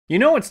You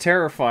know it's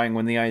terrifying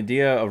when the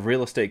idea of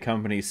real estate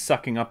companies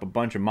sucking up a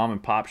bunch of mom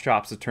and pop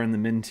shops to turn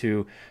them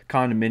into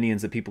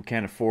condominiums that people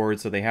can't afford,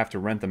 so they have to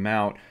rent them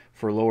out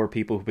for lower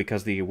people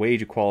because the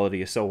wage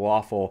equality is so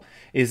awful,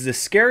 is the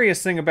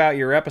scariest thing about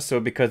your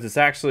episode because it's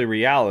actually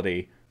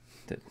reality.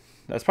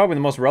 That's probably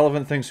the most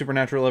relevant thing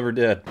Supernatural ever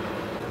did.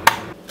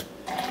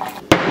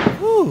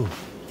 Ooh,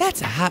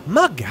 that's a hot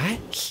mug, guy.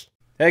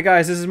 Hey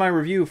guys, this is my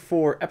review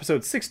for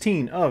episode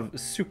 16 of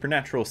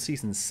Supernatural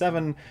Season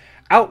 7,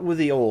 Out with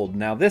the Old.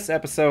 Now this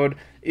episode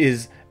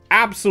is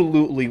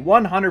absolutely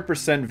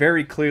 100%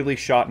 very clearly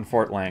shot in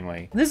Fort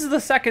Langley. This is the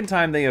second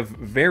time they have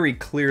very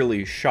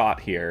clearly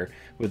shot here,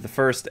 with the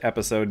first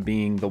episode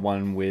being the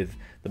one with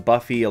the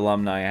Buffy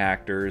alumni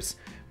actors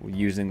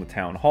using the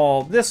town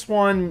hall. This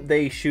one,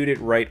 they shoot it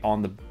right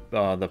on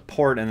the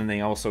port, and then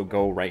they also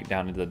go right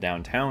down into the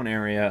downtown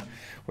area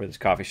where there's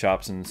coffee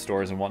shops and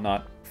stores and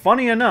whatnot.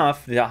 Funny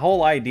enough, the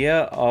whole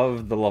idea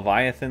of the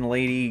Leviathan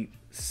lady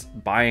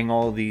buying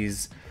all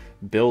these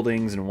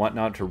buildings and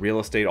whatnot to real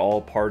estate,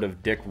 all part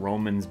of Dick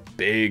Roman's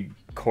big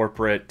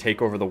corporate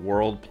take over the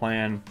world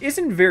plan,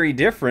 isn't very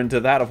different to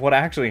that of what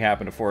actually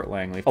happened to Fort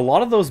Langley. A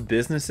lot of those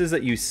businesses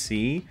that you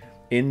see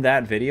in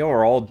that video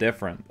are all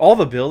different. All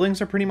the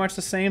buildings are pretty much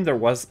the same. There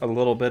was a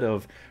little bit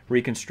of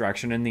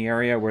reconstruction in the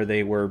area where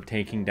they were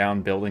taking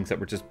down buildings that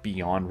were just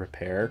beyond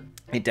repair.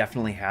 It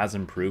definitely has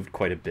improved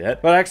quite a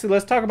bit. But actually,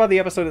 let's talk about the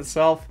episode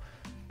itself.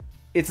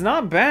 It's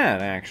not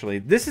bad, actually.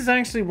 This is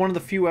actually one of the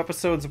few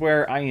episodes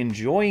where I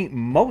enjoy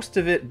most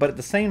of it, but at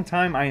the same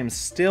time, I am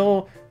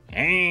still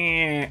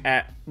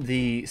at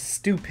the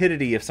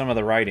stupidity of some of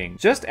the writing.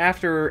 Just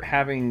after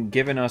having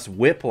given us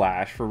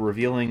whiplash for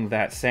revealing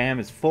that Sam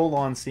is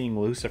full-on seeing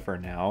Lucifer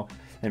now,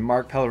 and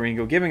Mark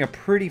Pellerino giving a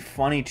pretty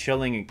funny,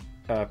 chilling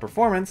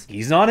performance,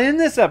 he's not in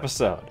this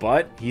episode,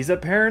 but he's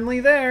apparently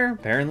there.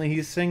 Apparently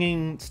he's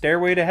singing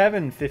Stairway to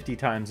Heaven 50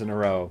 times in a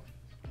row.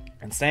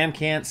 And Sam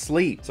can't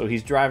sleep, so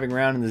he's driving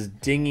around in this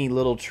dingy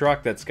little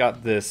truck that's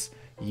got this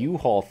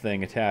U-Haul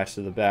thing attached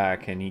to the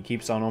back, and he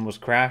keeps on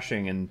almost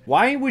crashing. And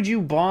why would you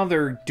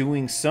bother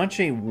doing such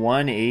a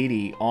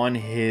 180 on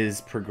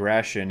his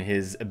progression,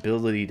 his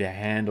ability to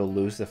handle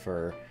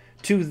Lucifer,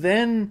 to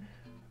then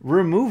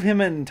remove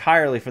him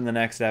entirely from the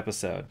next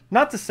episode?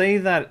 Not to say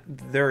that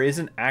there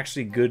isn't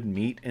actually good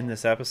meat in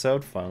this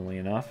episode, funnily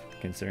enough,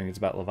 considering it's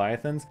about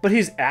Leviathans, but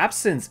his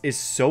absence is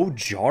so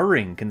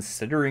jarring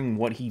considering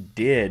what he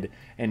did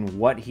and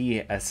what he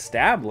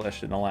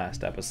established in the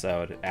last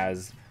episode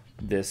as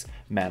this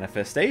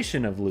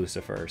manifestation of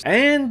Lucifer.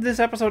 And this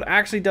episode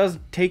actually does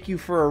take you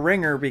for a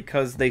ringer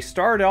because they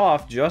start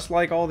off just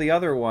like all the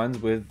other ones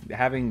with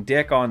having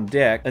Dick on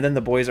Dick, and then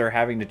the boys are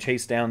having to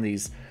chase down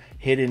these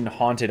hidden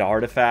haunted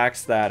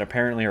artifacts that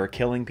apparently are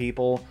killing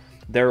people.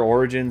 Their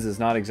origins is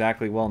not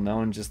exactly well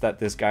known, just that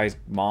this guy's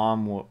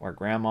mom or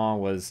grandma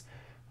was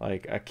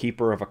like a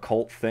keeper of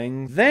occult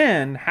things.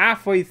 Then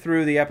halfway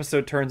through, the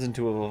episode turns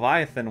into a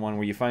Leviathan one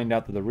where you find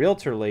out that the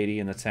realtor lady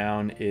in the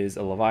town is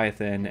a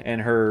Leviathan,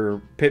 and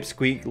her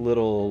pipsqueak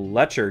little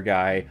lecher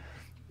guy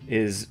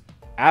is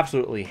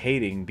absolutely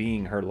hating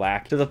being her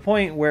lackey, to the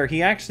point where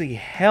he actually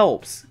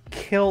helps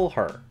kill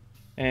her,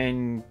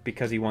 and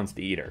because he wants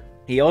to eat her.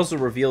 He also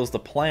reveals the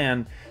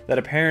plan that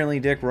apparently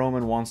Dick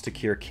Roman wants to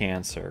cure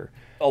cancer.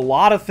 A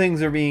lot of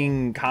things are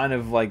being kind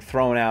of like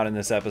thrown out in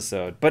this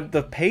episode, but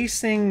the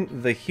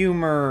pacing, the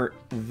humor,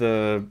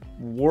 the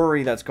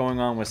worry that's going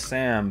on with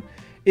Sam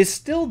is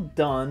still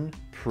done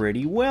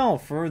pretty well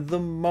for the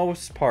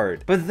most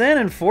part. But then,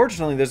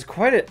 unfortunately, there's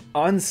quite an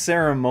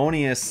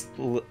unceremonious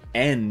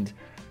end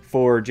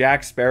for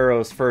Jack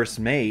Sparrow's first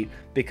mate,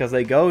 because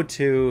they go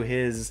to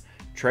his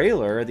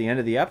trailer at the end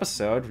of the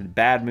episode,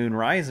 Bad Moon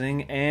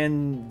Rising,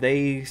 and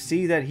they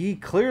see that he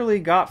clearly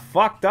got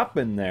fucked up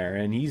in there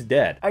and he's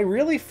dead. I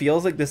really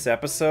feels like this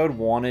episode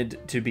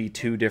wanted to be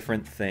two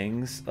different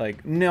things.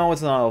 Like, no,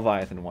 it's not a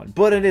Leviathan one,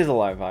 but it is a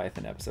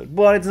Leviathan episode,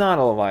 but it's not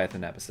a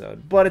Leviathan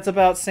episode, but it's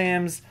about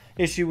Sam's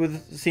issue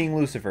with seeing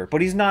Lucifer, but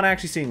he's not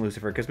actually seeing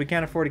Lucifer because we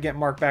can't afford to get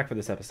Mark back for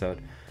this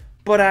episode.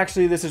 But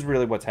actually, this is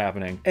really what's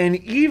happening. And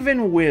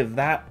even with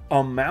that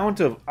amount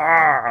of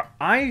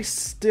I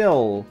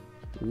still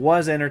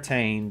was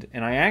entertained,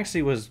 and I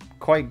actually was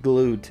quite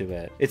glued to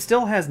it. It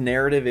still has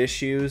narrative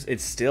issues, it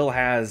still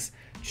has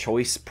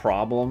choice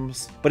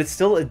problems, but it's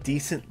still a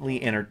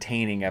decently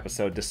entertaining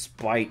episode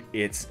despite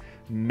its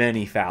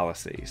many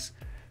fallacies.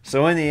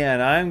 So in the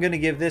end, I'm gonna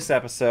give this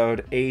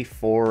episode a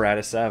 4 out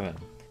of 7.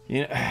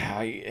 You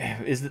know,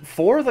 is it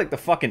 4 like the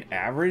fucking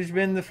average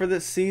been for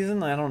this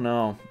season? I don't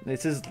know.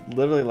 This is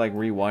literally like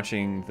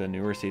rewatching the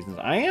newer seasons.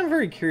 I am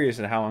very curious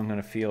at how I'm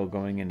going to feel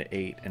going into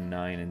 8 and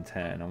 9 and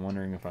 10. I'm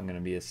wondering if I'm going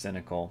to be as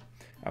cynical.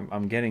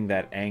 I'm getting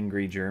that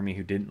angry Jeremy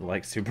who didn't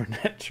like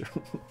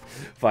Supernatural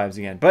vibes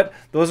again. But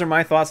those are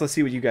my thoughts. Let's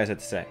see what you guys have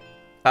to say.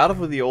 Out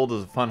with the Old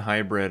is a fun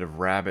hybrid of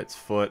Rabbit's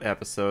Foot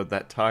episode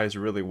that ties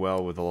really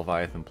well with the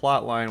Leviathan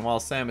plotline, while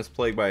Sam is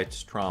plagued by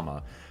its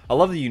trauma. I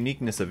love the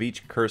uniqueness of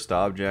each cursed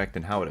object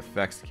and how it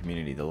affects the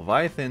community. The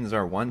Leviathans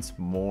are once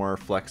more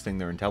flexing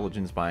their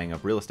intelligence buying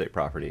up real estate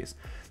properties.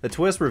 The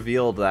twist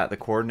revealed that the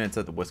coordinates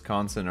at the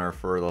Wisconsin are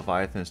for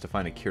Leviathans to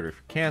find a cure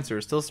for cancer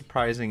is still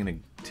surprising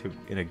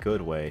in a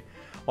good way.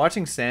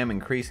 Watching Sam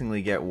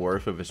increasingly get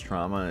worse of his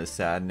trauma is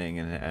saddening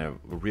and a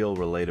real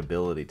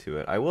relatability to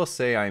it. I will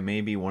say I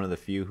may be one of the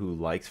few who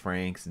likes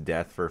Frank's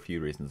death for a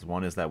few reasons.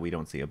 One is that we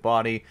don't see a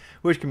body,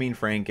 which can mean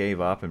Frank gave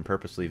up and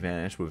purposely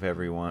vanished with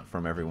everyone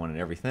and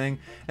everything.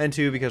 And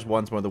two, because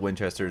once more the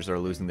Winchesters are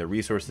losing their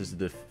resources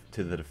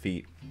to the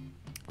defeat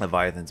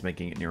Leviathans,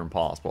 making it near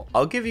impossible.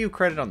 I'll give you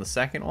credit on the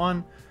second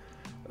one.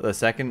 The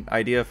second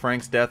idea of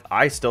Frank's death,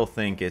 I still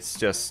think it's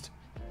just,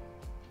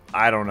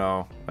 I don't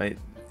know.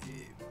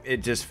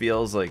 It just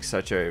feels like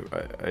such a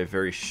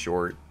very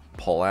short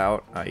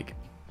pullout.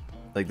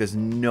 Like there's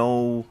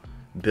no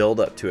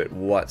build up to it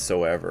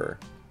whatsoever.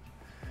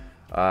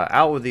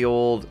 Out with the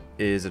Old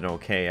is an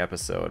okay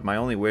episode. My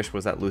only wish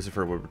was that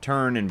Lucifer would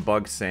return and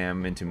bug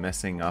Sam into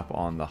messing up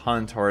on the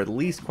hunt, or at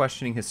least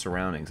questioning his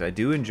surroundings. I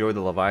do enjoy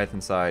the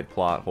Leviathan side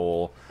plot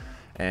hole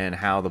and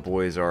how the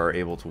boys are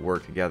able to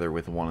work together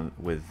with one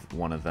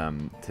of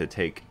them to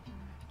take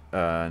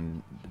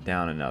down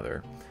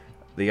another.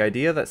 The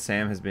idea that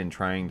Sam has been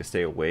trying to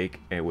stay awake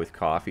with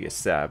coffee is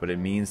sad, but it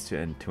means to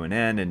an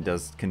end and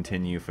does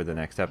continue for the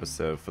next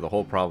episode for the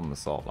whole problem to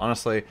solve.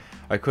 Honestly,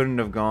 I couldn't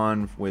have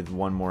gone with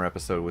one more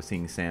episode with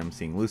seeing Sam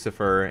seeing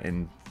Lucifer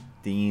and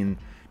Dean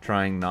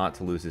trying not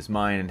to lose his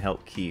mind and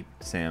help keep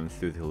Sam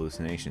through the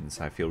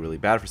hallucinations. I feel really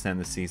bad for Sam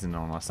this season.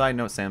 On a side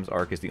note, Sam's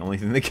arc is the only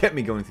thing that kept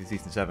me going through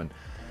season 7.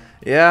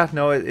 Yeah,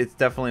 no, it's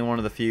definitely one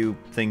of the few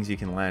things you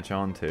can latch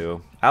on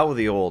to. Out with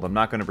the Old. I'm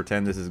not going to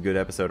pretend this is a good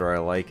episode or I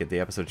like it. The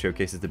episode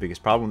showcases the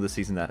biggest problem of the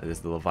season, that is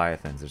the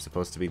Leviathans. They're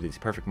supposed to be these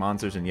perfect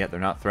monsters, and yet they're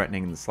not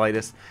threatening in the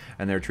slightest,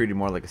 and they're treated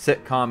more like a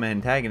sitcom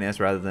antagonist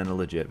rather than a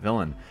legit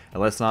villain.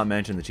 And let's not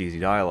mention the cheesy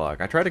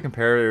dialogue. I try to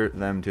compare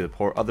them to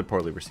the other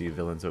poorly received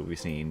villains that we've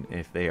seen,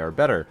 if they are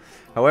better.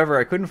 However,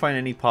 I couldn't find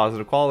any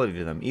positive quality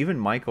to them. Even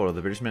Michael or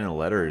the British Men in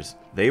Letters,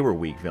 they were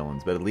weak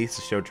villains, but at least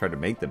the show tried to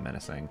make them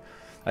menacing.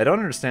 I don't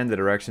understand the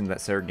direction that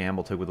Sarah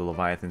Gamble took with the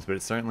Leviathans, but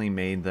it certainly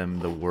made them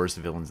the worst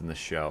villains in the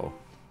show.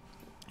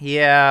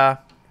 Yeah,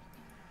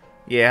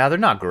 they're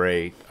not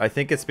great. I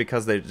think it's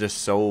because they're just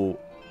so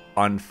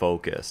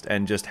unfocused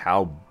and just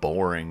how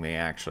boring they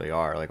actually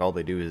are. Like, all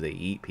they do is they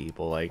eat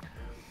people. Like,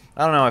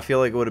 I don't know, I feel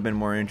like it would have been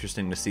more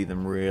interesting to see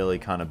them really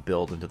kind of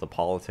build into the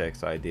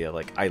politics idea.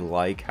 Like, I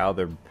like how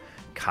they're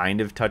kind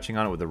of touching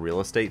on it with the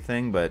real estate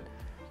thing, but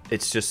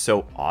it's just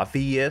so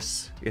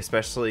obvious,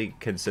 especially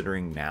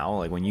considering now.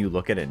 Like, when you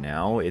look at it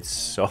now, it's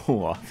so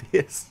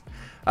obvious.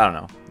 I don't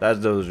know.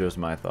 Those are just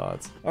my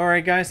thoughts.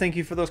 Alright guys, thank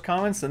you for those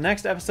comments. The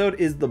next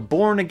episode is the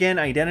Born Again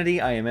Identity.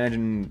 I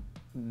imagine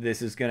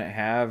this is going to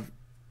have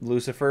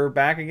Lucifer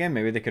back again.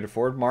 Maybe they could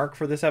afford Mark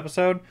for this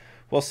episode.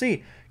 We'll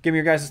see. Give me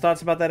your guys'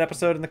 thoughts about that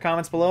episode in the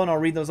comments below, and I'll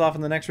read those off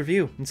in the next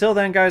review. Until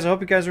then, guys, I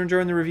hope you guys are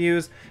enjoying the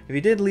reviews. If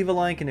you did, leave a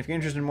like, and if you're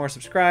interested in more,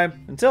 subscribe.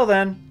 Until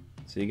then,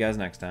 see you guys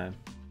next time.